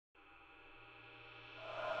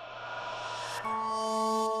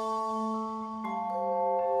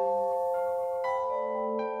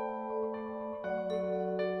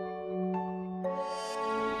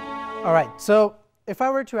All right, so if I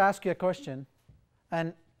were to ask you a question,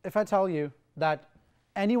 and if I tell you that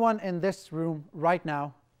anyone in this room right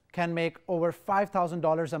now can make over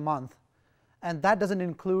 $5,000 a month, and that doesn't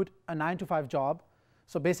include a 9-to-5 job,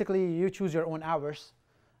 so basically you choose your own hours,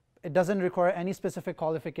 it doesn't require any specific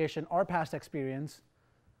qualification or past experience,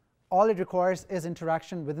 all it requires is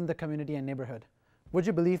interaction within the community and neighborhood. Would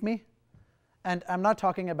you believe me? And I'm not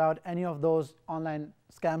talking about any of those online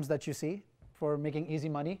scams that you see for making easy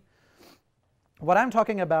money. What I'm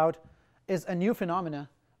talking about is a new phenomena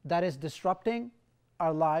that is disrupting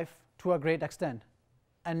our life to a great extent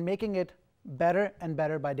and making it better and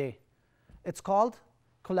better by day. It's called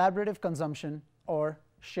collaborative consumption or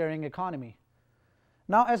sharing economy.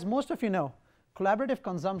 Now, as most of you know, collaborative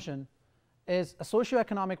consumption is a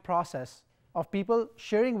socioeconomic process of people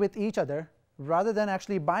sharing with each other rather than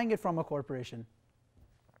actually buying it from a corporation.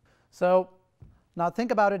 So now think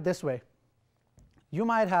about it this way. You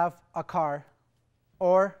might have a car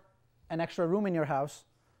or an extra room in your house,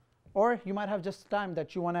 or you might have just time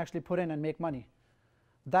that you want to actually put in and make money.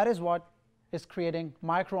 That is what is creating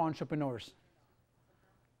micro-entrepreneurs.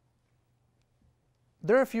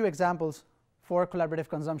 There are a few examples for collaborative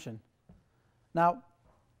consumption. Now,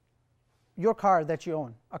 your car that you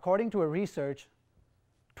own, according to a research,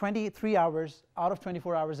 23 hours out of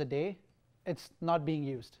 24 hours a day, it's not being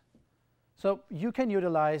used. So you can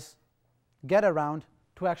utilize Get Around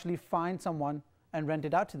to actually find someone and rent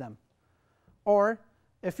it out to them. Or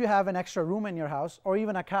if you have an extra room in your house, or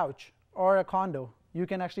even a couch or a condo, you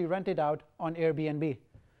can actually rent it out on Airbnb.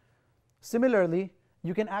 Similarly,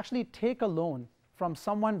 you can actually take a loan from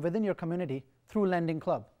someone within your community through Lending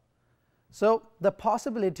Club. So the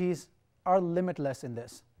possibilities are limitless in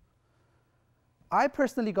this. I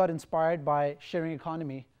personally got inspired by sharing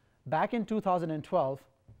economy back in 2012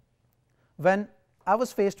 when I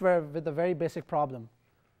was faced with a very basic problem.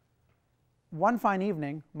 One fine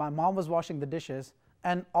evening, my mom was washing the dishes,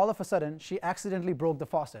 and all of a sudden, she accidentally broke the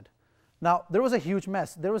faucet. Now, there was a huge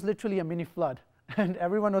mess. There was literally a mini flood, and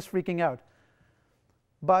everyone was freaking out.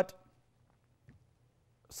 But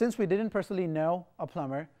since we didn't personally know a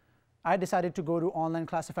plumber, I decided to go to online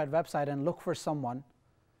classified website and look for someone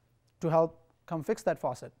to help come fix that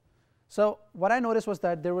faucet. So what I noticed was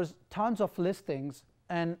that there was tons of listings,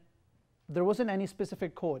 and there wasn't any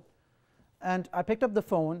specific code. And I picked up the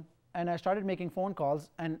phone, and I started making phone calls,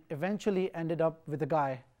 and eventually ended up with a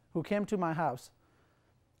guy who came to my house.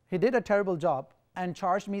 He did a terrible job and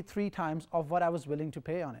charged me 3 times of what I was willing to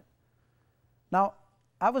pay on it. Now,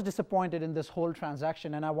 I was disappointed in this whole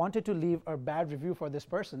transaction, and I wanted to leave a bad review for this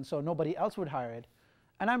person so nobody else would hire it.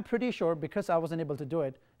 And I'm pretty sure because I wasn't able to do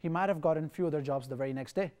it, he might have gotten a few other jobs the very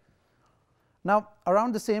next day. Now,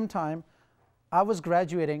 around the same time, I was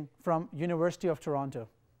graduating from University of Toronto.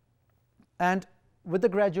 And with the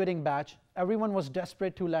graduating batch, everyone was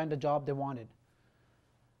desperate to land a job they wanted.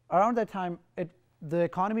 Around that time, the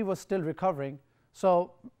economy was still recovering,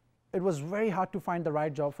 so it was very hard to find the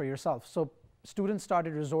right job for yourself. So students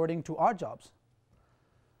started resorting to odd jobs.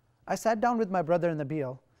 I sat down with my brother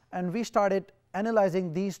Nabeel, and we started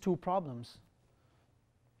analyzing these two problems.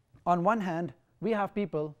 On one hand, we have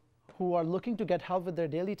people who are looking to get help with their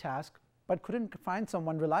daily task, but couldn't find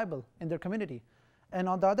someone reliable in their community. And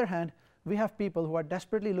on the other hand, we have people who are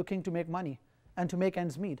desperately looking to make money and to make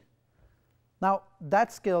ends meet. Now,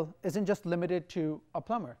 that skill isn't just limited to a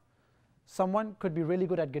plumber. Someone could be really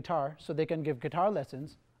good at guitar, so they can give guitar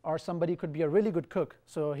lessons, or somebody could be a really good cook,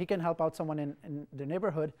 so he can help out someone in the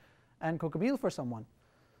neighborhood and cook a meal for someone.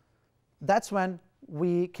 That's when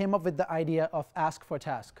we came up with the idea of Ask for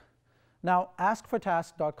Task. Now,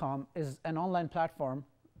 askfortask.com is an online platform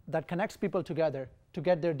that connects people together to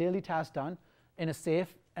get their daily tasks done in a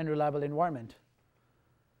safe and reliable environment.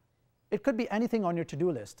 It could be anything on your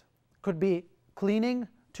to-do list. Could be cleaning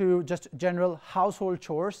to just general household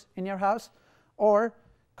chores in your house, or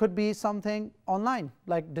could be something online,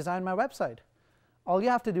 like design my website. All you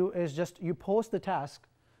have to do is just you post the task,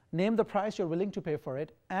 name the price you're willing to pay for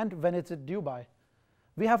it, and when it's due by.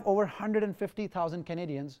 We have over 150,000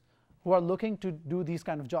 Canadians who are looking to do these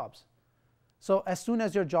kind of jobs. So as soon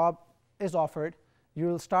as your job is offered, you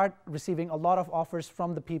will start receiving a lot of offers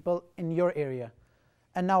from the people in your area.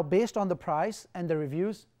 And now, based on the price and the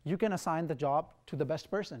reviews, you can assign the job to the best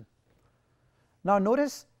person. Now,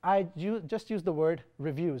 notice I just used the word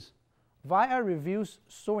reviews. Why are reviews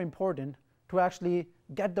so important to actually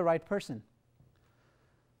get the right person?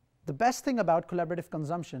 The best thing about collaborative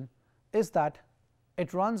consumption is that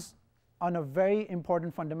it runs on a very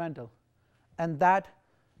important fundamental, and that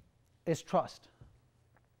is trust.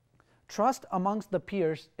 Trust amongst the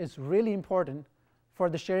peers is really important for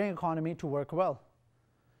the sharing economy to work well.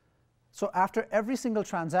 So after every single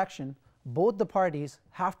transaction, both the parties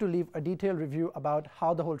have to leave a detailed review about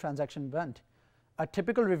how the whole transaction went. A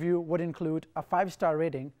typical review would include a 5-star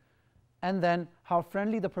rating, and then how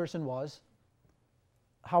friendly the person was,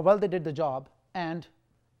 how well they did the job, and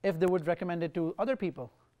if they would recommend it to other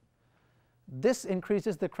people. This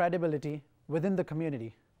increases the credibility within the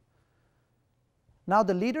community. Now,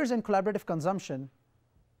 the leaders in collaborative consumption,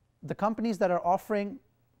 the companies that are offering,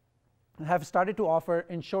 have started to offer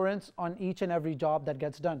insurance on each and every job that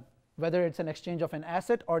gets done, whether it's an exchange of an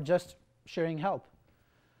asset or just sharing help.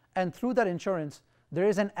 And through that insurance, there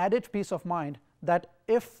is an added peace of mind that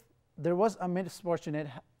if there was a misfortunate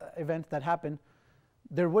event that happened,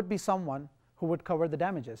 there would be someone who would cover the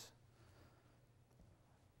damages.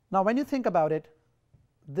 Now, when you think about it,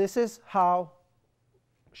 this is how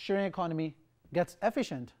sharing economy gets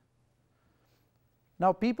efficient.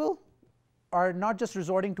 Now, people are not just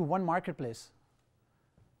resorting to one marketplace.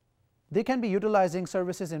 They can be utilizing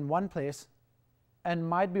services in one place and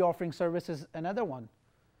might be offering services another one.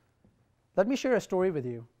 Let me share a story with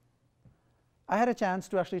you. I had a chance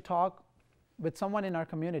to actually talk with someone in our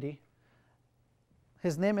community.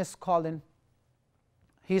 His name is Colin.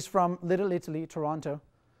 He's from Little Italy, Toronto.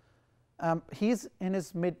 He's in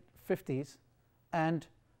his mid-50s, and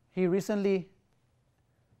he recently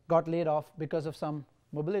got laid off because of some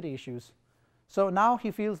mobility issues. So now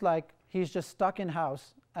he feels like he's just stuck in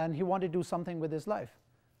house, and he wanted to do something with his life.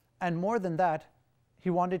 And more than that, he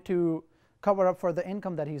wanted to cover up for the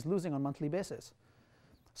income that he's losing on a monthly basis.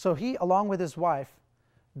 So he, along with his wife,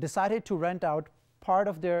 decided to rent out part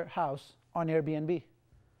of their house on Airbnb.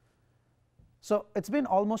 So it's been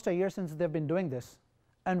almost a year since they've been doing this.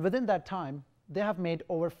 And within that time, they have made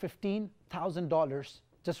over $15,000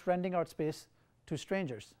 just renting out space to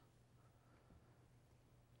strangers.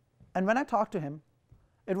 And when I talked to him,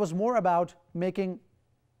 it was more about making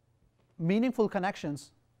meaningful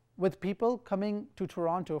connections with people coming to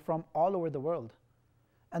Toronto from all over the world.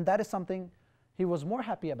 And that is something he was more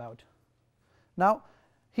happy about. Now,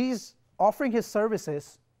 he's offering his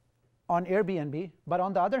services on Airbnb, but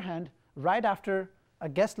on the other hand, right after a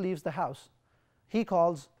guest leaves the house, he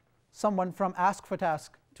calls someone from Ask for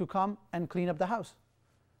Task to come and clean up the house.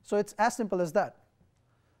 So it's as simple as that.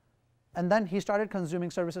 And then he started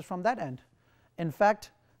consuming services from that end. In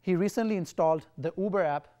fact, he recently installed the Uber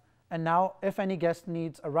app, and now if any guest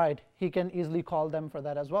needs a ride, he can easily call them for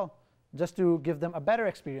that as well, just to give them a better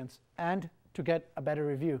experience and to get a better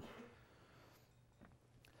review.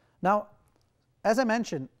 Now, as I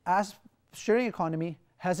mentioned, as sharing economy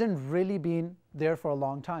hasn't really been there for a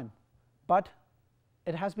long time, but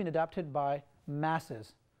it has been adopted by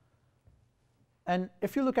masses. And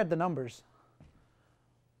if you look at the numbers,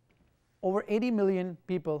 over 80 million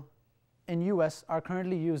people in US are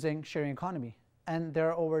currently using sharing economy, and there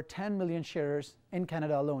are over 10 million sharers in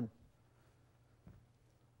Canada alone.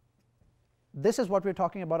 This is what we're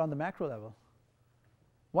talking about on the macro level.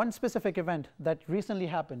 One specific event that recently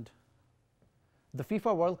happened, the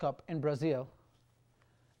FIFA World Cup in Brazil,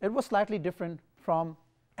 it was slightly different from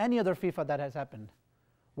any other FIFA that has happened.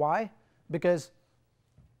 Why? Because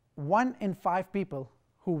 1 in 5 people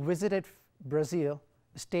who visited Brazil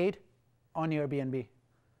stayed on Airbnb.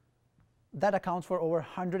 That accounts for over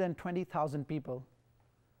 120,000 people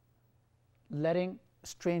letting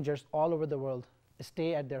strangers all over the world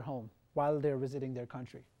stay at their home while they're visiting their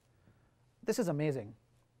country. This is amazing.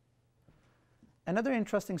 Another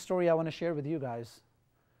interesting story I want to share with you guys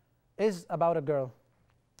is about a girl.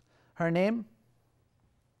 Her name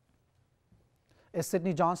is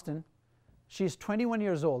Sydney Johnston. She's 21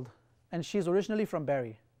 years old, and she's originally from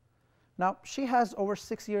Barrie. Now, she has over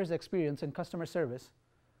 6 years experience in customer service,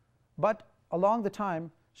 but along the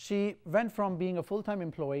time, she went from being a full-time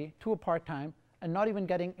employee to a part-time and not even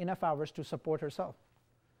getting enough hours to support herself.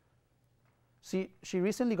 She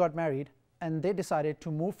recently got married, and they decided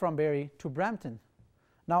to move from Barrie to Brampton.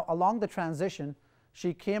 Now, along the transition,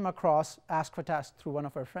 she came across Ask for Task through one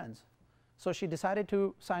of her friends. So she decided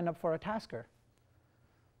to sign up for a tasker.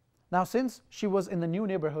 Now, since she was in the new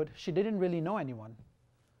neighborhood, she didn't really know anyone,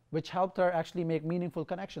 which helped her actually make meaningful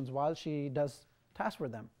connections while she does tasks for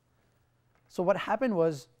them. So what happened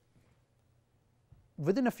was,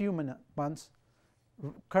 within a few months,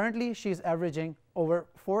 currently she's averaging over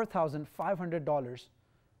 $4,500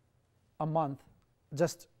 a month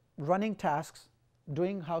just running tasks,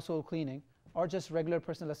 doing household cleaning, or just regular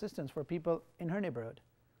personal assistance for people in her neighborhood.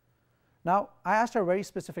 Now, I asked her a very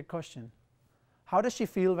specific question. How does she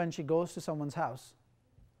feel when she goes to someone's house?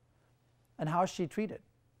 And how is she treated?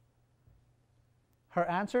 Her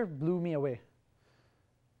answer blew me away.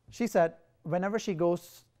 She said whenever she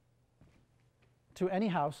goes to any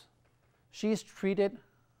house, she's treated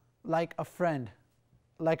like a friend,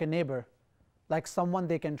 like a neighbor, like someone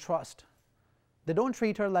they can trust. They don't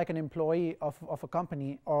treat her like an employee of a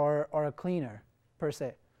company or a cleaner, per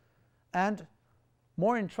se. And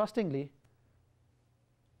more interestingly,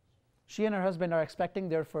 she and her husband are expecting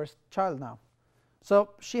their first child now.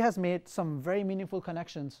 So she has made some very meaningful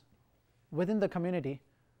connections within the community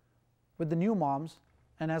with the new moms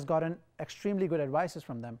and has gotten extremely good advices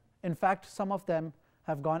from them. In fact, some of them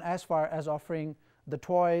have gone as far as offering the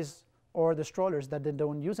toys or the strollers that they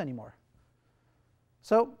don't use anymore.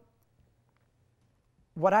 So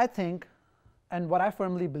what I think and what I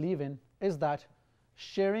firmly believe in is that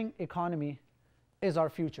sharing economy is our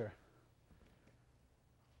future.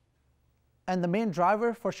 And the main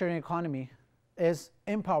driver for sharing economy is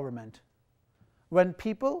empowerment. When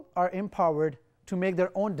people are empowered to make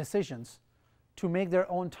their own decisions, to make their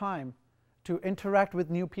own time, to interact with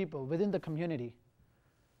new people within the community,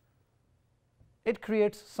 it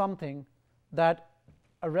creates something that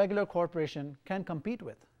a regular corporation can compete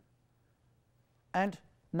with. And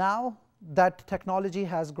now that technology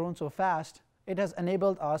has grown so fast, it has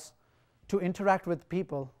enabled us to interact with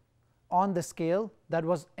people on the scale that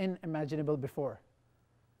was unimaginable before.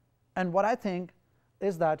 And what I think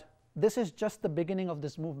is that this is just the beginning of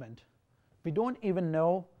this movement. We don't even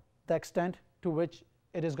know the extent to which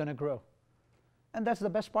it is going to grow. And that's the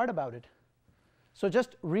best part about it. So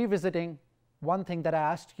just revisiting one thing that I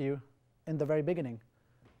asked you in the very beginning.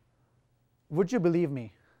 Would you believe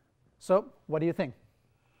me? So what do you think?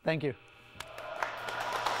 Thank you.